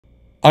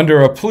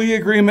Under a plea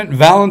agreement,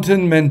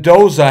 Valentin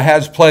Mendoza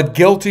has pled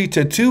guilty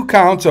to 2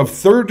 counts of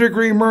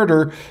third-degree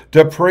murder,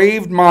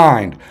 depraved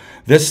mind.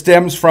 This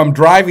stems from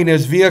driving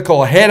his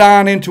vehicle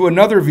head-on into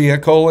another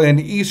vehicle in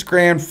East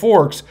Grand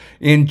Forks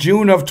in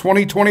June of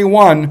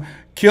 2021,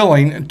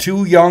 killing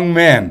 2 young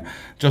men.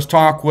 Just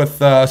talked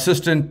with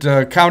Assistant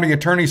County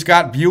Attorney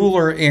Scott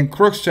Bueller in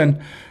Crookston,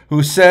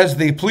 who says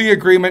the plea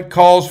agreement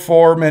calls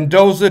for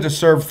Mendoza to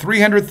serve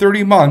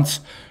 330 months,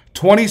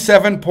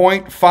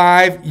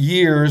 27.5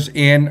 years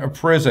in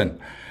prison.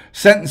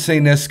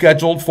 Sentencing is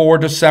scheduled for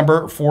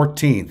December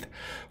 14th.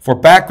 For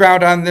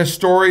background on this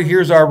story,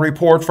 here's our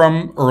report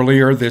from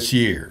earlier this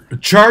year.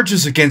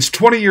 Charges against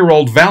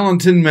 20-year-old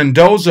Valentin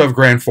Mendoza of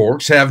Grand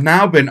Forks have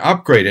now been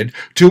upgraded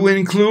to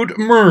include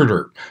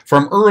murder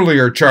from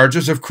earlier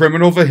charges of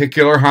criminal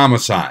vehicular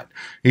homicide.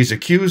 He's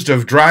accused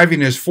of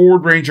driving his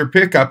Ford Ranger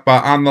pickup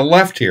on the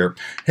left here,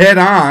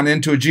 head-on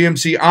into a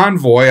GMC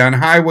Envoy on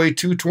Highway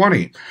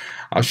 220.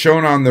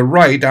 Shown on the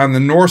right on the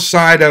north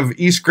side of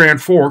East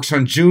Grand Forks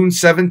on June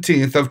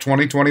 17th of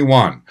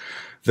 2021.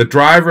 The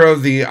driver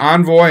of the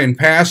Envoy and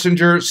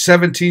passenger,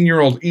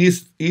 17-year-old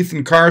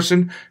Ethan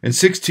Carson and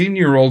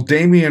 16-year-old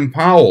Damian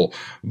Powell,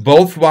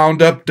 both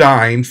wound up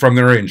dying from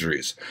their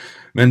injuries.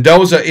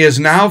 Mendoza is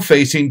now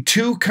facing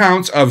 2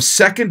 counts of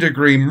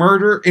second-degree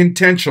murder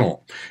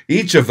intentional.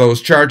 Each of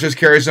those charges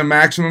carries a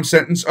maximum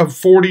sentence of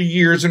 40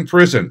 years in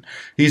prison.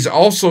 He's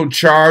also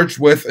charged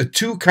with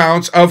 2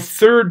 counts of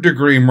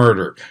third-degree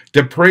murder,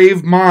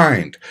 depraved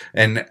mind,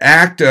 an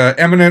act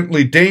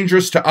eminently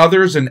dangerous to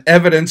others and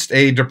evidenced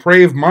a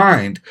depraved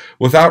mind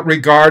without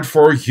regard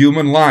for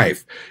human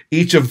life.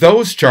 Each of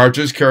those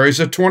charges carries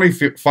a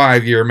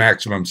 25-year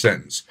maximum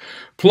sentence.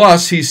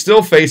 Plus, he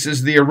still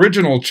faces the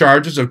original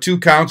charges of 2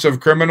 counts of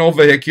criminal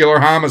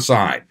vehicular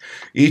homicide.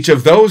 Each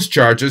of those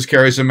charges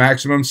carries a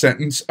maximum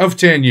sentence of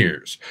 10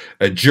 years.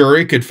 A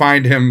jury could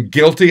find him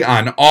guilty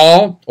on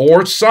all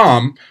or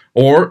some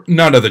or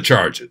none of the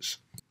charges.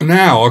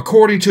 Now,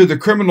 according to the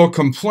criminal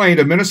complaint,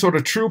 a Minnesota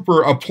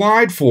trooper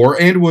applied for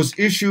and was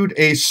issued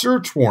a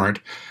search warrant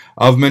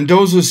of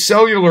Mendoza's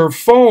cellular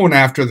phone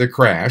after the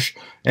crash,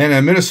 and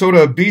a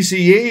Minnesota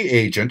BCA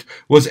agent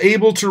was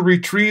able to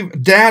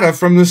retrieve data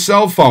from the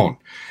cell phone.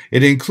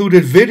 It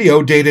included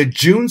video dated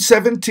June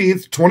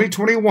 17,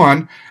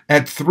 2021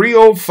 at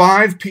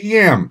 3:05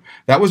 p.m.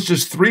 That was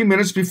just 3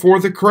 minutes before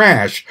the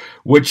crash,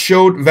 which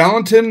showed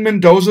Valentin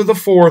Mendoza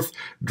IV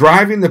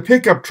driving the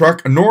pickup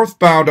truck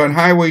northbound on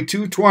Highway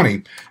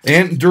 220.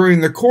 And during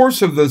the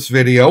course of this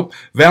video,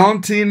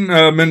 Valentin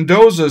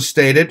Mendoza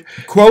stated,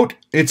 quote,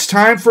 "It's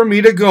time for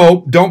me to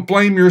go. Don't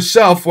blame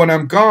yourself when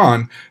I'm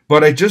gone.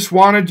 But I just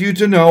wanted you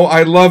to know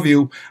I love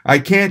you. I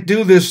can't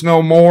do this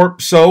no more,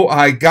 so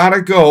I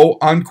gotta go,"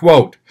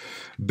 unquote.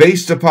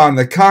 Based upon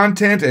the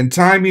content and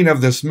timing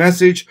of this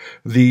message,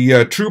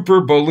 the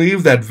trooper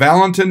believed that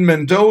Valentin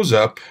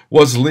Mendoza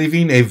was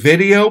leaving a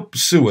video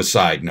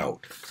suicide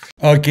note.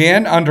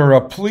 Again, under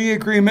a plea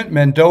agreement,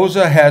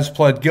 Mendoza has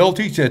pled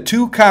guilty to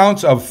 2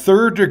 counts of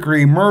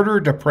third-degree murder,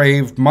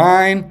 depraved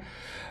mind.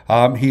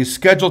 He's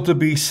scheduled to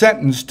be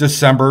sentenced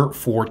December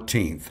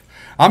 14th.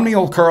 I'm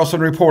Neil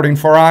Carlson reporting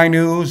for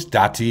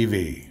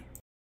iNewZ.TV.